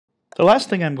The last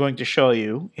thing I'm going to show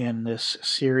you in this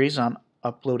series on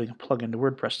uploading a plugin to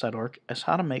WordPress.org is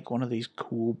how to make one of these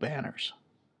cool banners.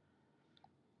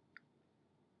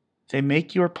 They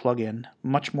make your plugin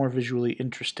much more visually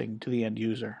interesting to the end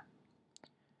user,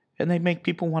 and they make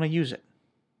people want to use it.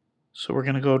 So we're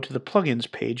going to go to the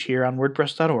plugins page here on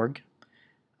WordPress.org,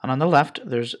 and on the left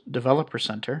there's Developer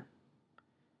Center,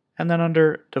 and then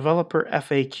under Developer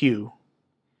FAQ,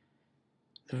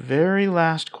 the very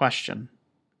last question: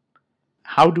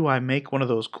 how do I make one of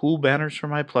those cool banners for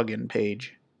my plugin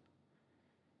page?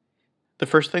 The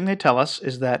first thing they tell us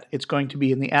is that it's going to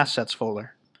be in the Assets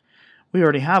folder. We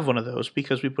already have one of those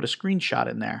because we put a screenshot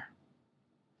in there.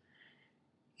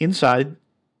 Inside,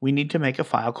 we need to make a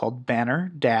file called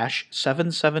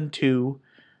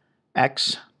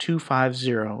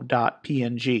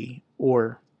banner-772x250.png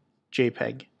or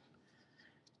JPEG.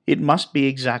 It must be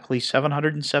exactly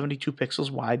 772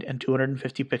 pixels wide and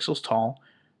 250 pixels tall,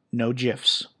 no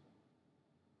GIFs.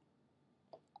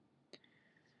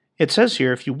 It says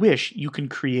here, if you wish, you can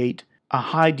create a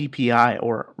high DPI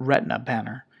or Retina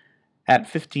banner at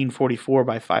 1544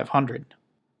 by 500.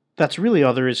 That's really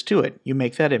all there is to it. You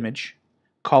make that image,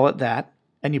 call it that,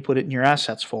 and you put it in your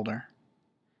Assets folder.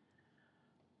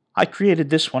 I created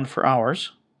this one for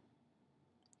ours,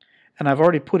 and I've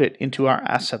already put it into our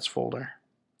Assets folder.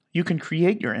 You can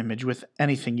create your image with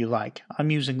anything you like.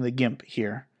 I'm using the GIMP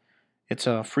here. It's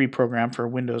a free program for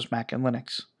Windows, Mac, and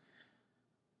Linux.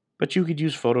 But you could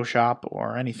use Photoshop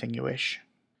or anything you wish.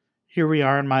 Here we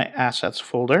are in my Assets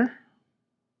folder,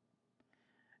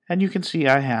 and you can see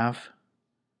I have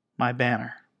my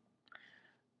banner.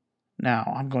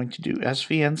 Now I'm going to do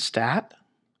svn stat,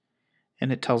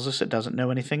 and it tells us it doesn't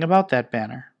know anything about that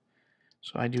banner.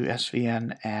 So I do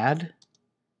svn add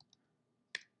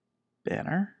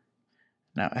banner.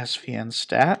 Now svn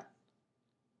stat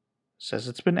says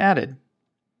it's been added.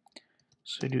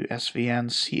 So I do svn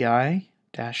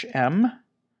ci-m.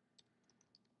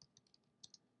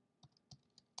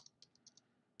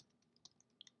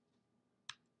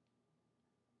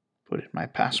 Put in my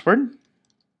password.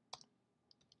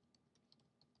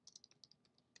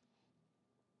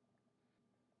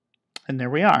 And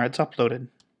there we are, it's uploaded.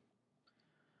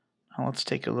 Now let's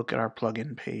take a look at our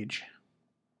plugin page.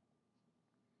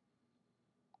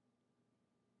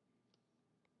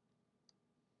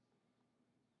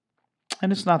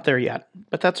 And it's not there yet,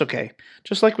 but that's okay.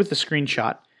 Just like with the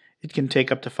screenshot, it can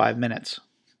take up to 5 minutes.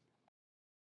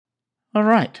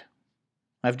 Alright,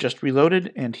 I've just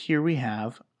reloaded, and here we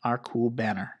have our cool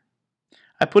banner.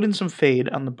 I put in some fade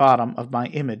on the bottom of my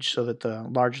image so that the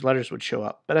large letters would show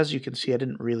up, but as you can see I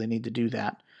didn't really need to do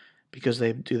that because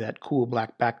they do that cool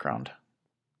black background.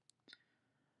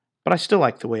 But I still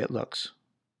like the way it looks.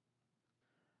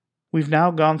 We've now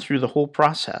gone through the whole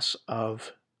process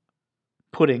of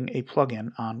putting a plugin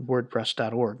on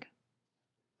WordPress.org.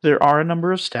 There are a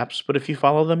number of steps, but if you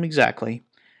follow them exactly,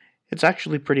 it's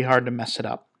actually pretty hard to mess it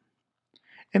up.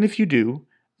 And if you do,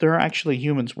 there are actually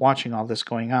humans watching all this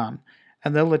going on,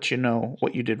 and they'll let you know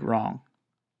what you did wrong.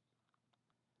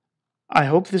 I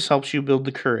hope this helps you build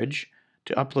the courage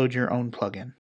to upload your own plugin.